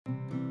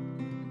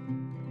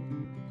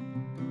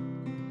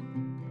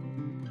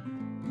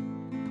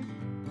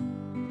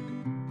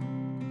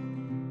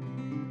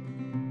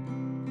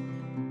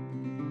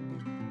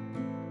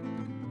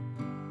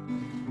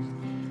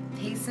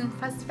peace and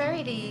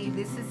prosperity.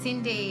 This is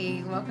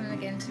Cindy. Welcome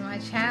again to my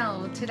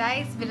channel.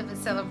 Today's a bit of a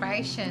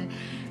celebration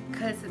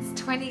because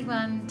it's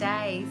 21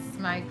 days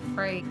smoke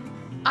free.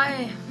 I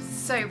am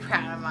so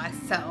proud of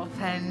myself,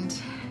 and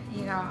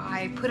you know,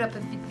 I put up a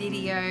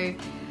video,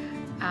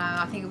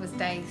 I think it was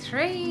day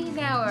 3,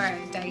 now we're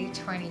at day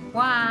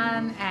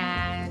 21,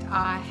 and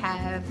I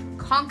have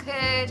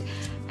conquered,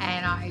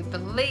 and I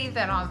believe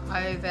that I'm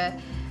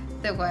over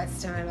the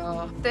worst of it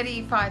all.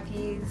 35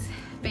 years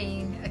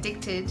being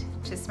addicted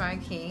to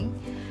smoking,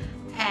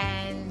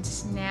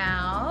 and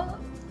now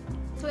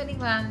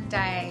 21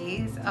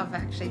 days of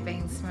actually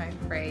being smoke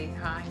free.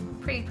 I'm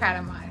pretty proud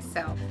of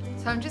myself.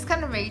 So I'm just going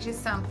to read you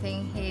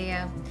something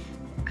here.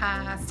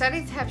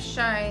 Studies have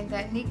shown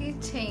that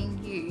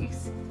nicotine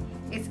use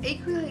is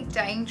equally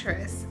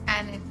dangerous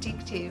and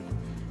addictive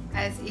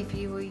as if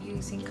you were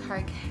using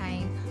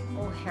cocaine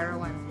or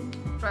heroin.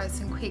 Wrote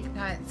some quick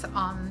notes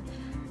on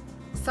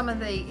some of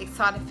the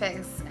side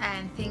effects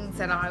and things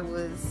that I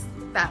was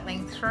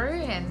battling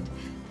through, and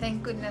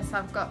thank goodness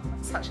I've got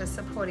such a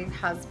supportive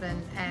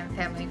husband and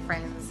family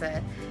friends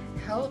that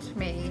helped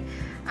me.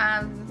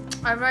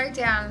 I wrote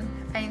down,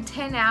 in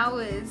 10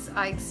 hours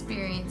I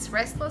experienced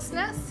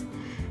restlessness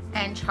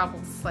and trouble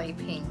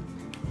sleeping.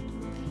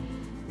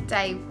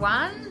 Day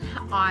 1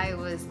 I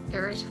was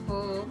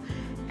irritable,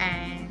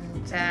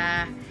 and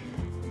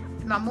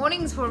my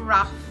mornings were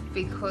rough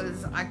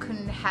because I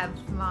couldn't have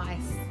my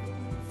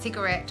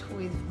cigarette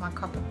with my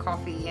cup of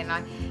coffee, and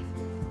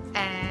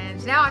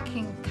now I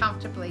can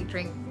comfortably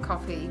drink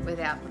coffee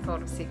without the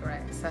thought of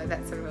cigarette, so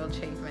that's a real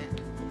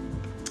achievement.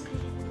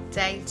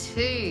 Day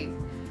 2,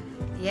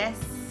 yes,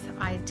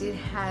 I did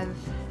have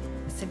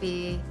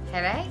severe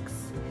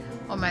headaches,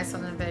 almost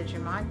on the verge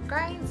of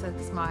migraines,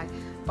 because my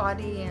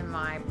body and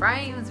my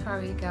brain was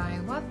probably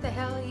going, what the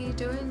hell are you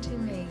doing to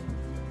me?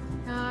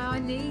 No, I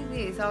need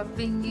this. I've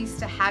been used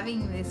to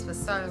having this for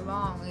so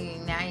long,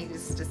 and now you're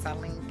just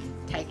suddenly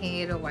taking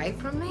it away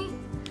from me.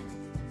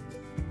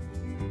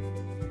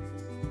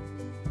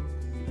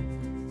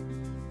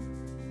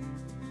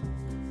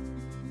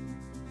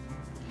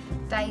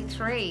 Day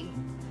 3,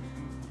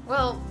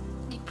 well,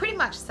 you pretty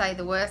much say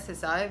the worst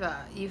is over.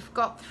 You've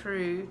got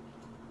through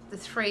the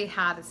 3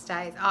 hardest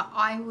days.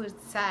 I would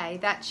say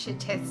that's your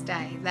test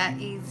day.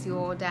 That is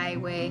your day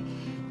where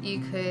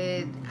you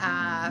could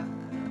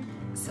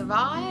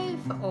survive,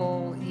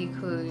 or you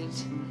could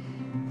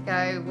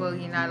go, well,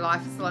 you know,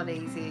 life is a lot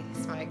easier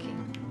smoking.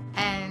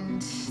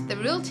 And the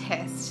real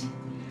test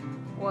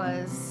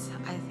was,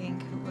 I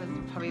think it was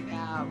probably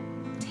about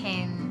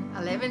 10,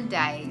 11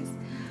 days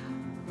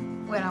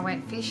when I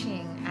went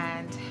fishing,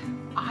 and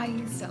I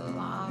used to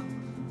love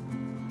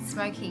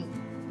smoking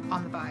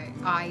on the boat.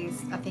 I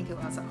think I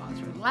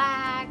was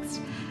relaxed,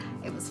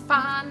 it was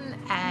fun,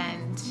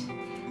 and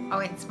I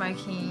went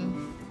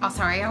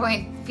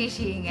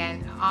fishing,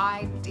 and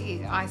I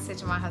said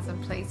to my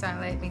husband, please don't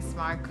let me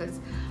smoke, because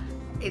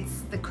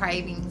the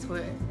cravings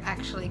were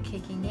actually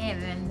kicking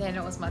in. And then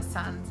it was my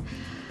son's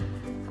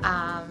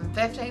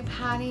birthday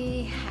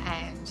party,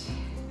 and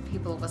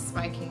people were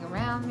smoking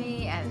around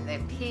me, and the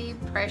peer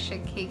pressure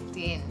kicked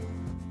in.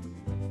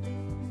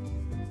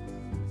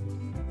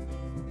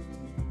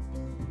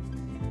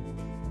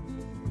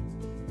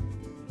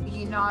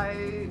 You know,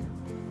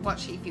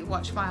 if you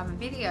watch my other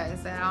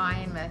videos, that I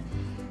am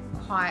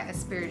quite a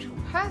spiritual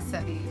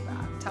person,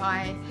 but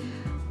I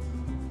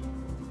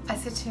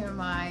said to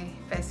my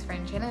best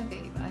friend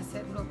Genevieve, I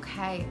said, look,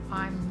 hey,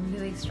 I'm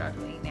really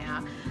struggling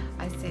now.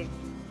 I said,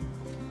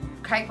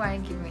 Craig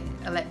won't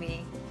let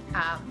me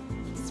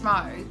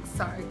smoke,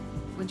 so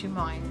would you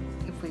mind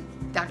if we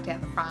ducked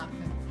out the front?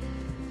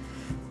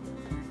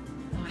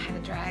 And I had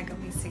a drag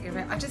of his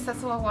cigarette.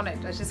 That's all I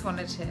wanted. I just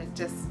wanted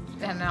to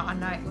and I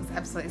know it was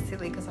absolutely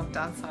silly because I've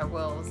done so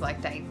well. It was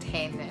like day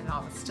 10 and I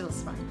was still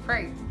smoke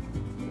free.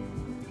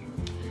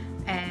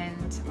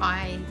 And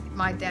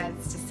my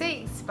dad's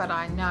deceased, but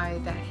I know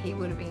that he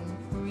would have been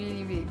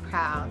really, really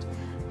proud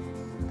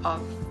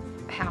of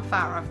how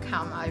far I've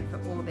come over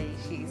all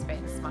these years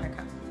being a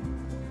smoker.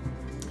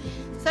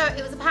 So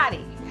it was a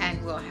party, and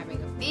we were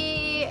having a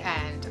beer,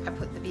 and I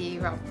put the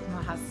beer up in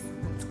my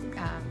husband's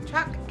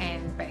truck,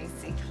 and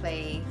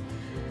basically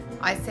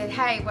I said,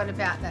 hey, what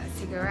about that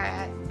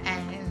cigarette?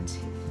 And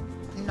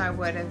no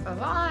word of a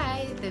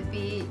lie, the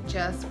beer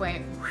just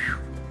went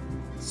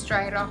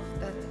straight off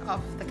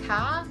the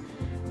car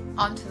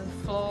onto the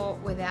floor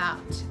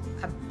without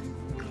a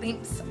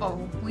glimpse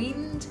of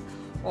wind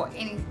or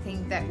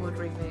anything that would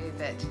remove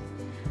it.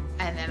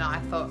 And then I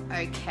thought,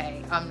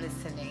 okay, I'm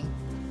listening,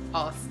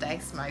 I'll stay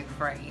smoke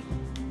free.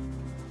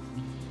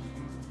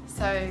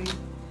 So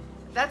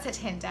that's at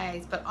 10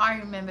 days, but I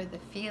remember the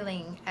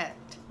feeling at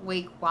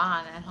week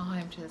 1, and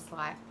I'm just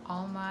like,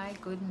 oh my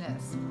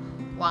goodness,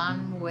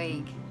 1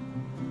 week.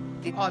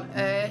 The odd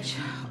urge,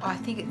 I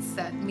think it's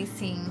that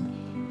missing,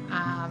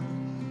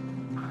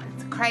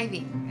 it's a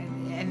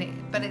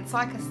craving, but it's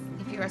like,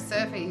 if you're a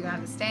surfer you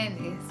understand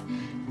this,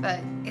 but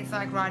it's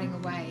like riding a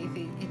wave,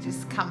 it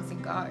just comes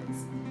and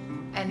goes.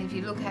 And if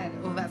you look at it,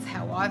 well, that's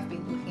how I've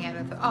been looking at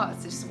it, oh,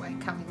 it's just a wave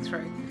coming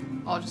through.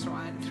 I'll just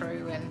ride it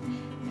through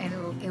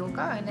and it'll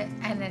go,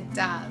 and it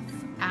does.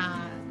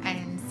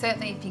 And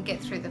certainly if you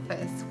get through the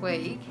first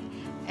week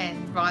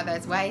and ride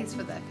those waves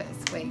for that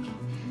first week,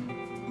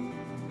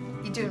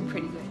 you're doing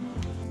pretty good.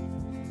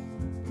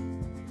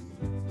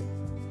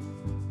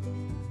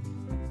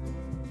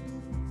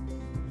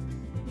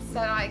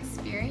 That I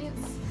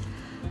experienced,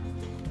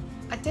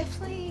 I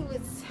definitely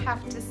would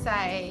have to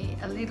say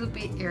a little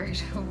bit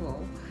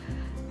irritable.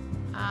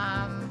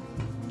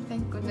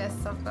 Thank goodness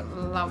I've got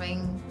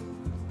loving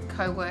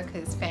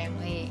co-workers,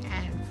 family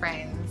and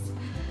friends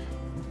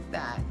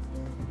that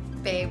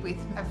bear with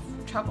me. I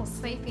have trouble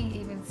sleeping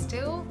even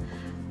still.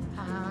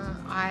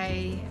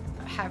 I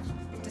have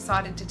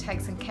decided to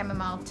take some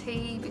chamomile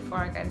tea before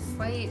I go to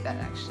sleep. That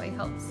actually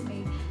helps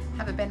me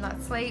have a better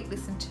night's sleep.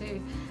 Listen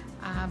to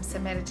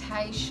some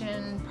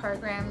meditation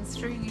programs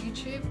through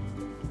YouTube.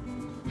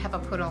 Have I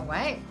put on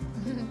weight?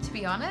 To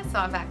be honest,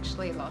 I've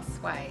actually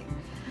lost weight.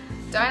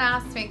 Don't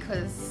ask me,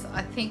 because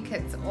I think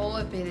it's all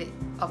a bit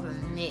of a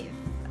myth.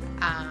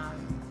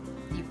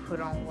 You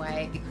put on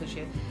weight because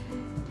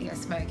you're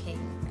smoking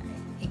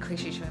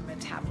increases your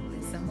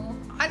metabolism. Well,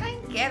 I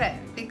don't get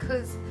it,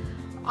 because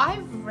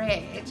I've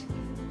read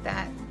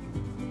that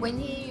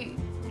when you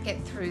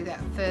get through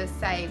that first,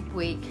 say,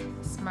 week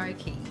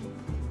smoking,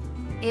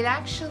 it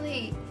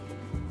actually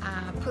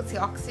puts the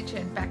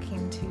oxygen back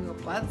into your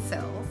blood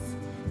cells,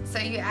 so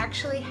you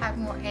actually have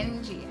more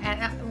energy.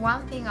 And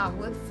one thing I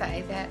would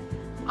say, that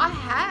I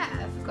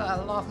have got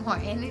a lot more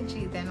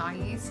energy than I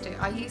used to.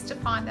 I used to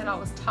find that I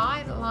was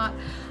tired a lot,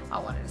 I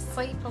wanted to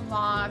sleep a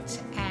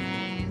lot,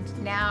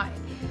 and now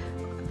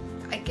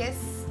I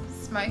guess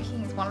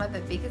smoking is one of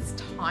the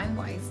biggest time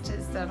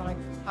wasters that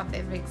I've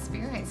ever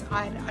experienced.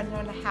 I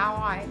don't know how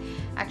I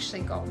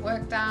actually got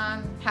work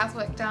done,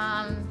 housework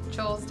done,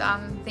 chores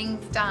done,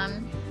 things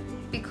done,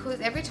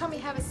 because every time you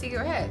have a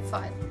cigarette, it's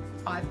like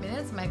 5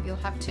 minutes, maybe you'll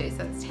have 2,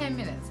 so it's 10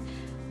 minutes.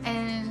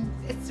 And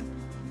it's the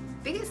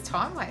biggest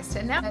time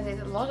waster. Now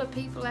there's a lot of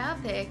people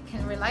out there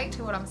can relate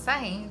to what I'm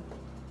saying,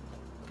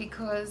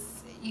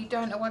 because you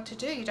don't know what to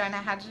do, you don't know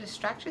how to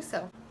distract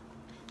yourself.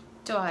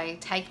 Do I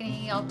take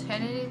any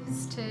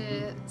alternatives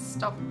to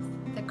stop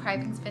the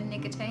cravings for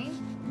nicotine?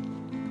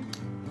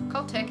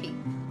 Cold turkey.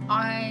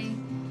 I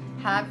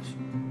have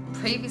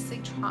previously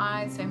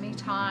tried so many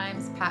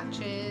times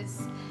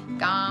patches,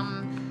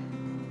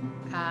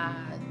 gum,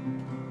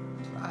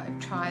 I've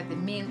tried the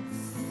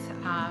mints,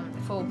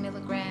 4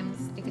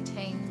 milligrams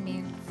nicotine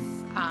mints,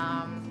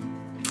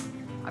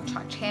 I've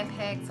tried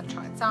Champex, I've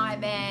tried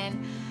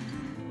Zyban.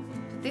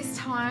 This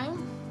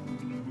time,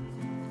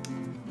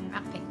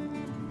 nothing.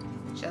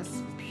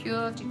 Just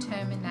pure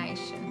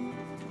determination.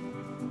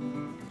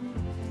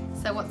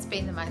 So what's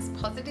been the most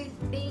positive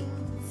thing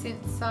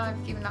since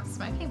I've given up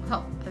smoking?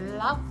 Well, I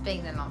love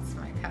being a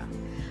non-smoker.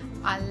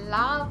 I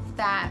love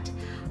that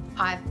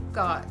I've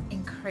got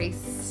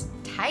increased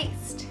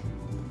taste.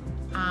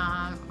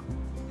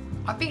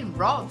 I've been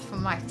robbed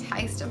from my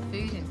taste of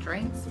food and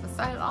drinks for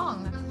so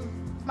long.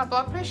 My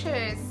blood pressure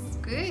is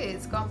good,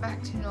 it's gone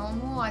back to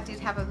normal. I did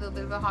have a little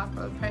bit of a high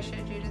blood pressure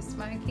due to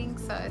smoking,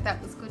 so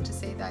that was good to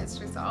see those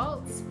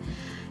results.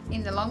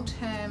 In the long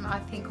term, I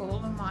think all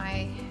of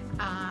my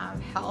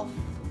health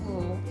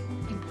will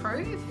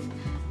improve.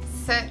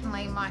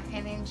 Certainly my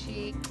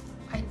energy.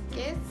 I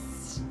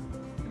guess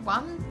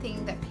one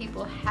thing that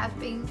people have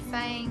been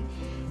saying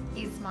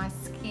is my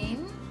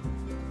skin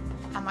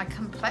and my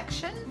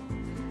complexion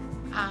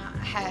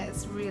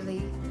has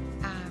really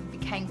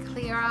became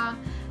clearer.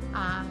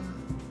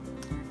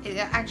 It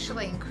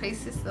actually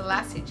increases the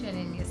elastin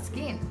in your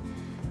skin,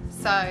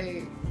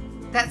 so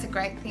that's a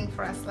great thing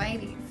for us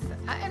ladies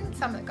and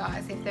some of the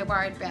guys if they're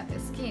worried about their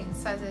skin,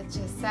 so that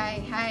just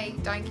say, hey,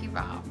 don't give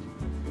up.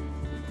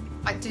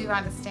 I do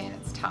understand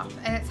it's tough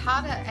and it's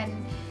harder,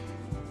 and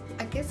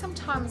I guess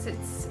sometimes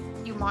it's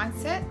your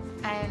mindset,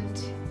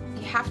 and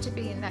you have to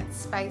be in that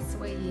space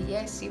where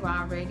yes, you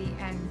are ready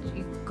and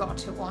you've got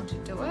to want to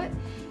do it.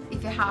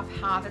 If you're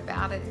half-hearted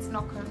about it, it's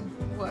not going to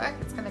work,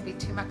 it's going to be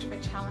too much of a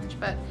challenge.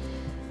 But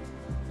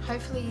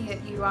hopefully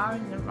you are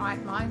in the right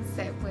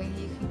mindset where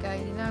you can go,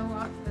 you know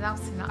what,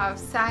 enough's enough. I've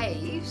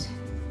saved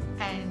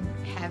and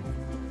have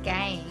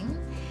gained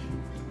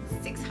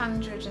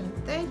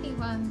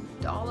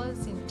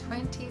 $631 in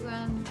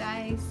 21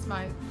 days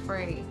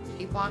smoke-free.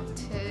 If you want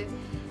to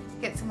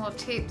get some more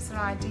tips and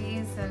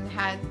ideas and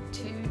how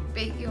to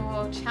beat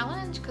your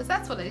challenge, because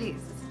that's what it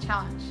is, it's a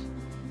challenge.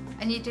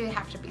 And you do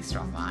have to be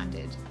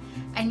strong-minded,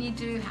 and you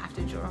do have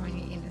to draw on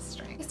your inner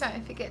strength. Please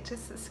don't forget to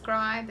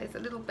subscribe. There's a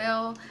little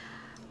bell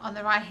on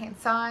the right hand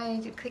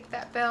side. You click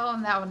that bell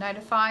and that will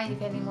notify you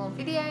of any more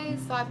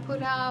videos I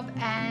put up,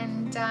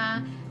 and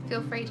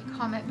feel free to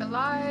comment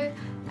below,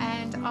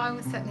 and I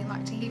would certainly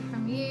like to hear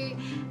from you,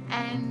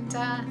 and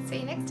see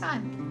you next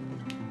time.